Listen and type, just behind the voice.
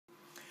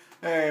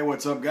Hey,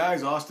 what's up,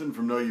 guys? Austin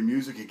from Know Your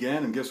Music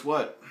again, and guess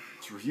what?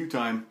 It's review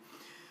time.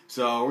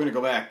 So we're gonna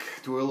go back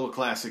to a little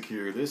classic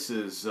here. This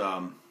is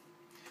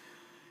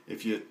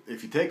if you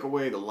take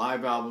away the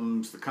live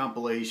albums, the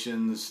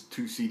compilations,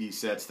 2 CD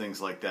sets,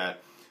 things like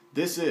that,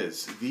 this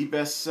is the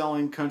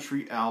best-selling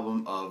country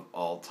album of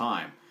all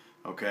time.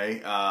 Okay,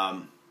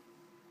 the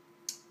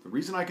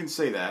reason I can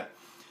say that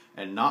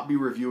and not be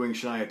reviewing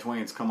Shania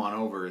Twain's "Come On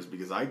Over" is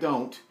because I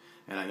don't,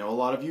 and I know a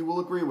lot of you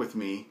will agree with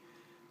me,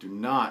 do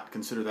not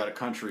consider that a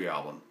country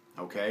album.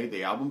 Okay,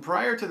 the album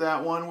prior to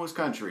that one was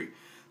country.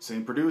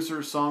 Same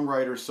producers,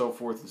 songwriters, so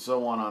forth and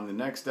so on the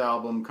next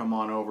album, "Come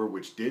On Over,"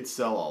 which did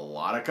sell a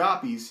lot of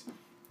copies,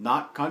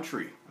 not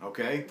country,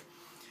 okay?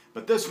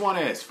 But this one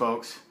is,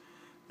 folks.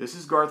 This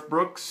is Garth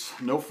Brooks,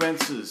 No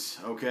Fences,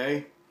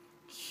 okay?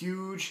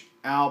 Huge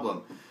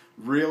album.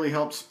 Really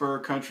helped spur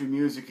country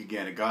music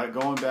again. It got it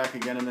going back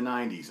again in the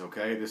 90s,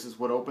 okay? This is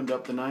what opened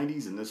up the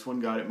 90s, and this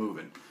one got it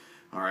moving.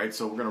 All right,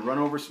 so we're going to run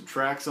over some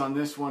tracks on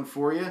this one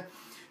for you.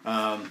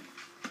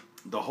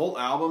 The whole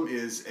album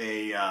is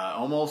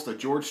almost a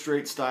George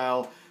Strait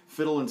style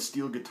fiddle and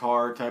steel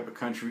guitar type of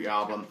country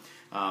album.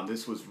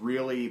 This was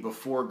really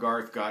before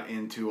Garth got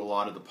into a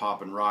lot of the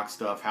pop and rock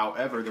stuff.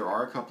 However, there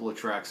are a couple of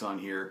tracks on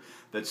here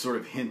that sort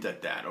of hint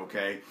at that,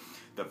 okay?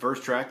 The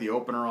first track, the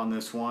opener on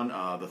this one,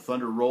 The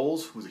Thunder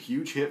Rolls, was a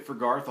huge hit for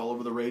Garth all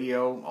over the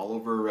radio, all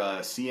over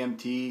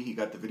CMT. He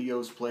got the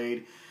videos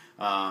played.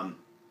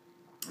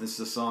 This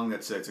is a song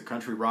it's a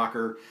country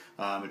rocker.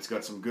 It's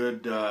got some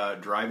good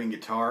driving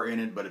guitar in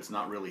it, but it's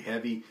not really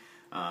heavy.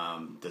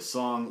 The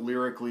song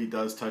lyrically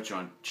does touch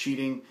on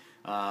cheating.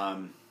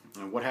 And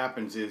what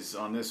happens is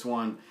on this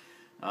one,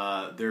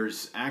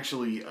 there's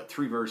actually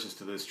 3 verses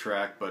to this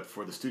track, but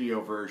for the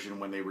studio version,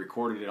 when they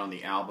recorded it on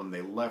the album,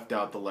 they left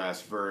out the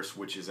last verse,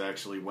 which is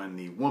actually when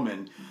the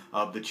woman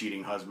of the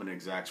cheating husband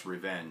exacts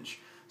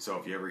revenge. So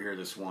if you ever hear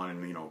this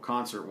one,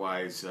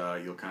 concert-wise,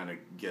 you'll kind of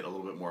get a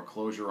little bit more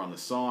closure on the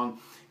song.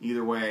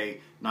 Either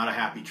way, not a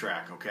happy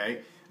track, okay?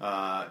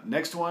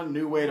 Next one,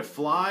 New Way to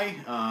Fly.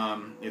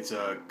 It's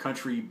a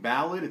country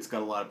ballad. It's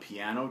got a lot of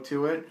piano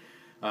to it.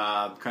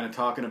 Kind of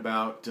talking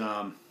about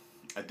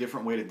a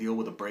different way to deal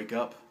with a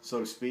breakup,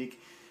 so to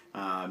speak.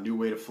 New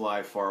Way to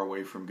Fly, Far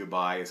Away from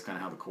Goodbye is kind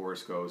of how the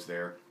chorus goes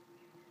there.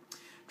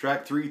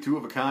 Track 3, Two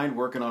of a Kind,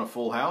 Working on a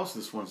Full House.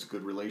 This one's a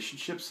good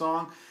relationship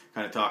song,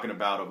 kind of talking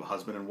about a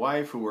husband and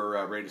wife who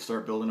are ready to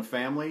start building a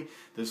family.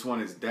 This one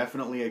is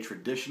definitely a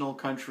traditional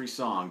country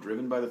song,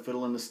 driven by the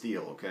fiddle and the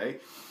steel, okay?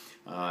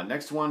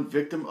 Next one,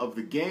 Victim of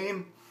the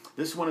Game.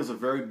 This one is a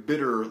very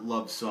bitter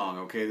love song,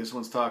 okay? This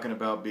one's talking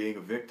about being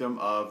a victim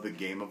of the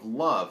game of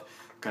love,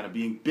 kind of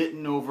being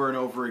bitten over and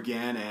over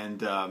again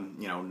and,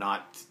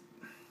 not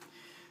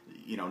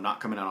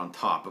coming out on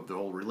top of the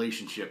whole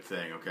relationship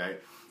thing, okay?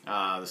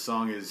 The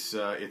song is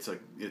it's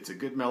a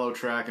good mellow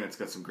track, and it's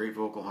got some great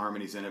vocal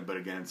harmonies in it, but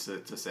again, it's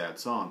a sad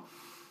song.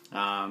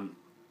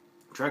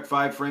 Track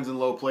 5, Friends in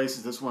Low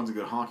Places. This one's a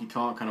good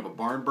honky-tonk, kind of a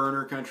barn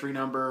burner country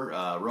number,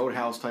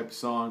 roadhouse type of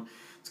song.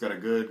 It's got a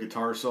good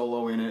guitar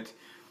solo in it.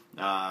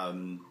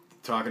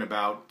 Talking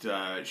about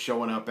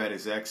showing up at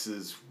his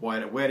ex's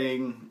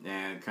wedding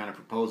and kind of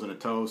proposing a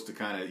toast to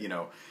kind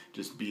of,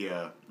 just be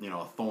a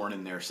thorn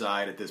in their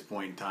side at this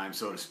point in time,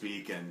 so to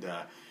speak. And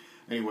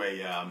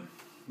anyway,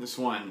 this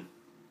one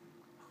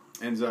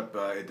ends up,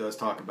 it does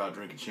talk about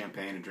drinking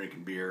champagne and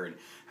drinking beer and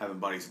having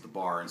buddies at the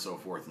bar and so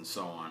forth and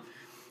so on.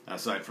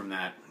 Aside from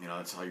that,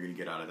 that's all you're going to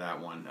get out of that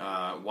one.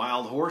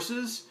 Wild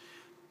Horses,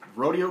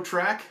 rodeo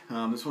track.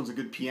 This one's a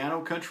good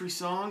piano country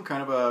song,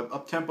 kind of a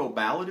up-tempo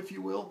ballad, if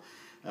you will.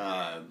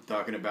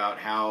 Talking about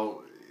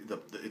how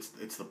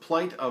it's the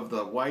plight of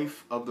the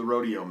wife of the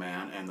rodeo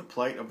man and the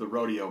plight of the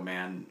rodeo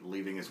man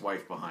leaving his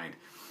wife behind.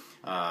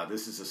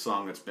 This is a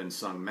song that's been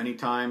sung many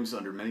times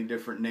under many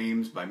different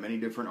names by many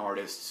different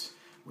artists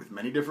with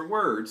many different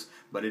words,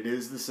 but it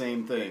is the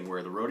same thing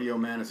where the rodeo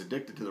man is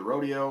addicted to the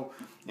rodeo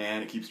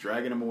and it keeps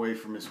dragging him away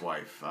from his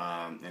wife.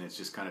 And it's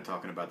just kind of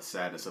talking about the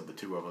sadness of the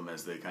two of them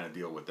as they kind of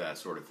deal with that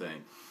sort of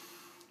thing.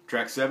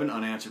 Track 7,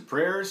 Unanswered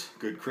Prayers,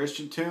 good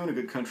Christian tune, a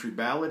good country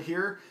ballad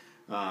here.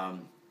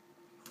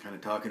 Kind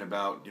of talking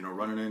about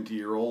running into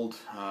your old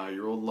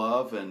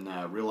love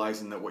and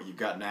realizing that what you've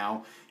got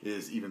now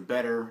is even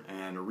better,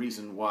 and a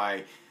reason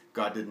why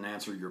God didn't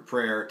answer your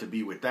prayer to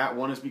be with that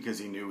one is because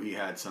He knew He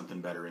had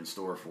something better in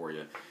store for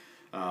you.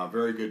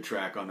 Very good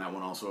track on that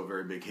one, also a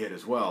very big hit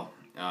as well.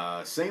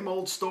 Same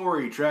Old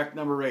Story, track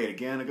number 8,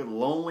 again a good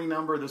lonely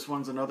number. This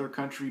one's another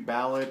country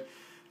ballad,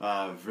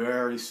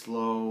 very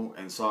slow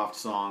and soft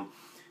song.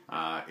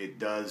 It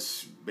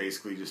does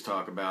basically just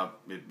talk about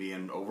it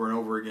being over and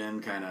over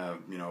again, kind of,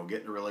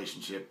 getting a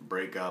relationship,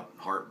 breakup,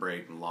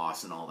 heartbreak, and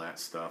loss, and all that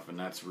stuff, and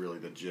that's really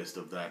the gist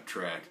of that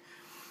track.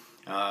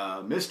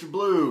 Mr.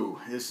 Blue,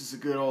 this is a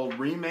good old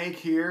remake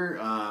here.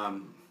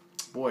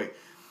 Boy,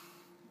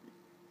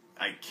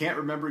 I can't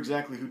remember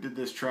exactly who did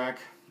this track.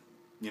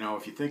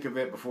 If you think of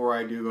it before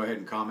I do, go ahead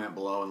and comment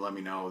below and let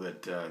me know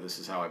that this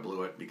is how I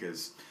blew it,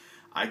 because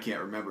I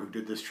can't remember who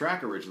did this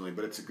track originally,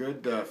 but it's a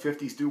good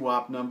 50s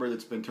doo-wop number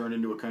that's been turned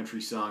into a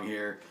country song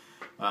here.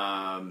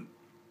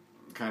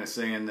 Kind of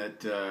saying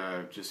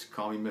that just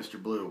call me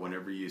Mr. Blue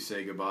whenever you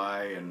say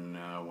goodbye, and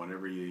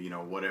whenever you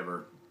know,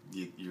 whatever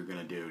you're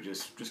gonna do,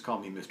 just call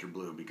me Mr.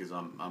 Blue, because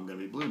I'm gonna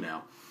be blue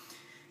now.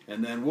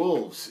 And then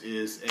Wolves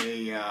is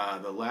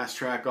the last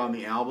track on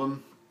the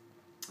album.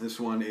 This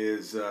one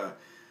is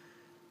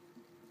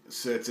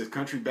it's a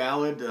country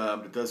ballad,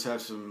 but it does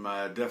have some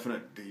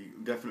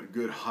definite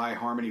good high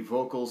harmony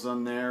vocals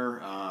on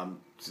there.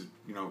 It's a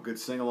good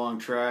sing along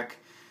track.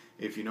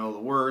 If you know the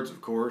words,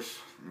 of course.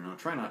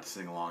 Try not to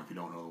sing along if you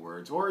don't know the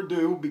words, or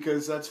do,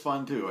 because that's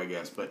fun too, I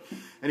guess. But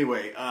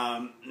anyway,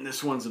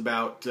 this one's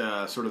about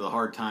sort of the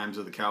hard times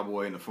of the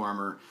cowboy and the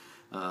farmer.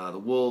 The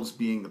wolves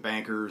being the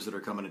bankers that are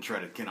coming to try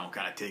to kind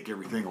of take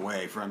everything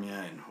away from you.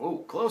 And oh,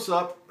 close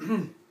up.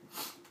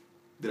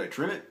 Did I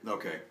trim it?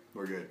 Okay,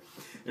 we're good.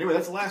 Anyway,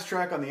 that's the last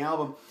track on the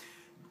album.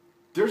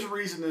 There's a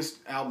reason this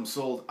album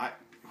sold.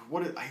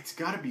 It's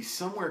got to be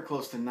somewhere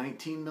close to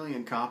 19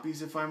 million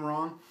copies, if I'm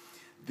wrong.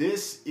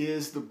 This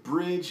is the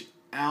bridge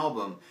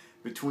album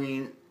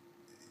between,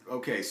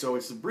 so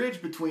it's the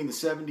bridge between the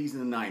 70s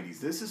and the 90s.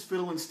 This is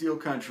Fiddle and Steel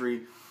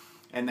Country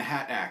and the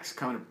Hat Acts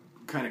kind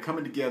of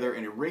coming together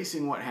and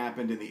erasing what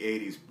happened in the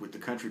 80s with the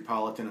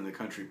countrypolitan and the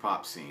country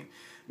pop scene.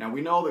 Now,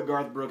 we know that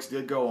Garth Brooks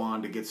did go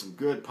on to get some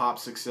good pop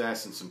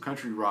success and some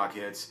country rock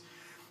hits,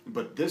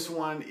 but this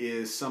one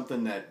is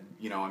something that,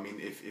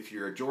 if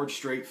you're a George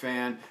Strait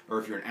fan, or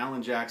if you're an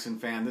Alan Jackson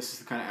fan, this is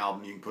the kind of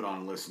album you can put on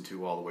and listen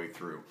to all the way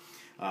through.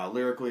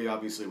 Lyrically,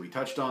 obviously, we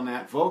touched on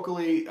that.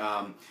 Vocally,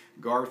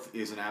 Garth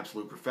is an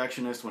absolute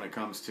perfectionist when it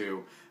comes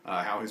to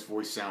how his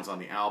voice sounds on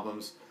the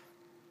albums,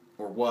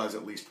 or was,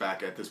 at least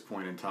back at this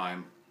point in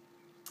time.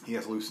 He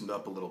has loosened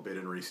up a little bit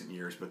in recent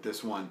years, but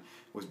this one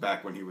was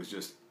back when he was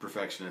just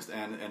perfectionist.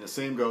 And the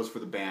same goes for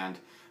the band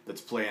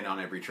that's playing on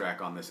every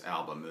track on this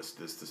album,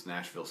 this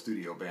Nashville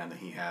studio band that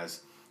he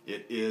has.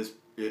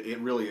 It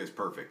really is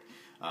perfect.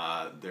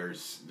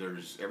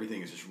 There's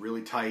everything is just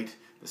really tight.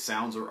 The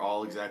sounds are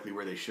all exactly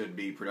where they should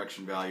be.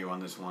 Production value on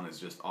this one is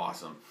just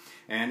awesome,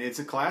 and it's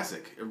a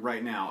classic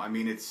right now. I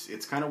mean,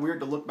 it's kind of weird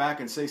to look back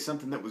and say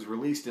something that was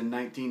released in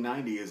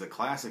 1990 is a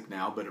classic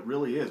now, but it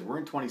really is. We're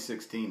in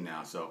 2016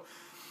 now, so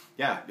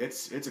yeah,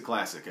 it's a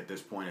classic at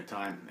this point in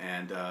time.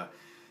 And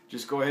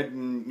just go ahead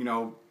and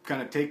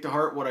kind of take to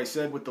heart what I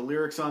said with the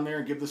lyrics on there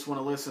and give this one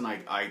a listen.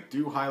 I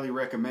do highly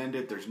recommend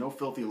it. There's no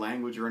filthy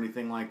language or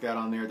anything like that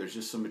on there. There's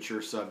just some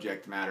mature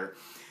subject matter.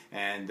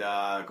 And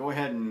go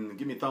ahead and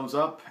give me a thumbs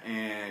up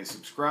and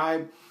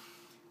subscribe.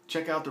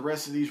 Check out the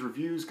rest of these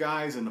reviews,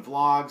 guys, and the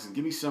vlogs, and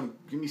give me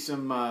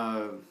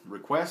some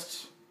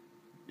requests,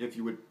 if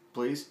you would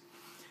please.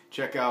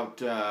 Check out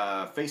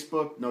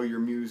Facebook, Know Your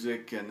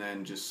Music, and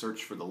then just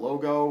search for the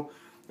logo,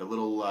 the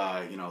little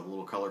the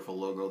little colorful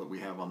logo that we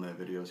have on the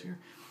videos here.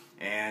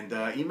 And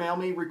email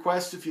me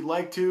requests if you'd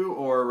like to,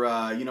 or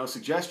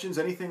suggestions,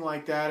 anything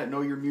like that, at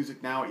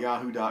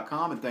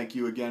knowyourmusicnow@yahoo.com. And thank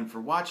you again for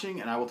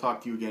watching, and I will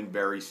talk to you again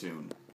very soon.